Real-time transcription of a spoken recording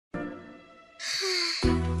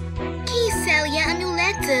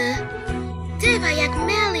Tywa jak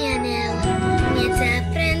milioner. Między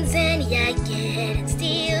frędzeń jak jeden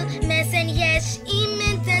styl. Mesen jest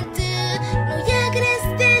imentanty. No jak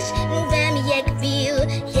restesz, mówię jak bil.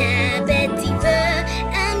 Ja Betty w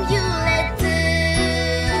Amulet.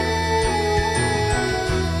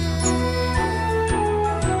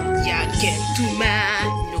 Jakie tu ma,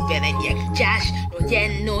 no velen jak čaš, no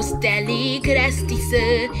jedno steli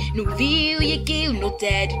krastise, no vil je gil, no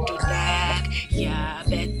tedy to tak, ja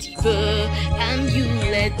Betty v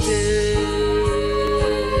Amulet.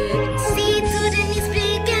 Si tu denis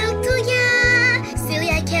brigal tu ja, sil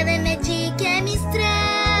jak hele magica mistra,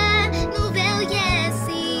 no vel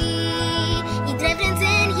jesi, I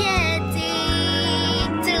drevrenzen jeti,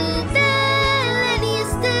 tu velen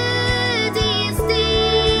jeste,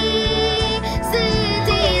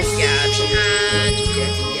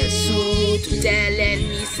 Telen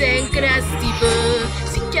mi sen krastive,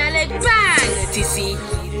 si kalek bang ti si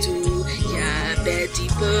tu, ja Betty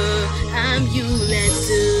v Amulet.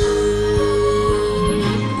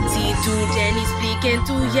 Si tu denis bliken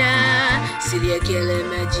tu ja, silje kele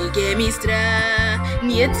magike mistra,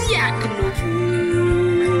 niet jak novu.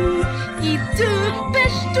 I tu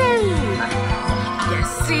beš tu, ja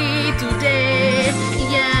si tu de,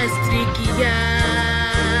 ja strikia,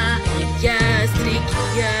 ja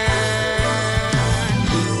strikia.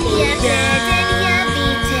 Ja veden, ja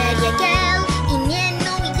viter, ja gal, I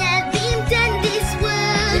njeno ja vim ten this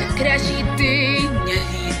world. Ja krašite, nja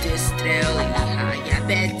hite strel, ja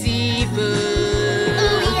Betty v.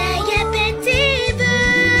 Oh ja Betty v,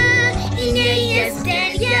 I nje jest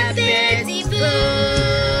ten ja Betty v.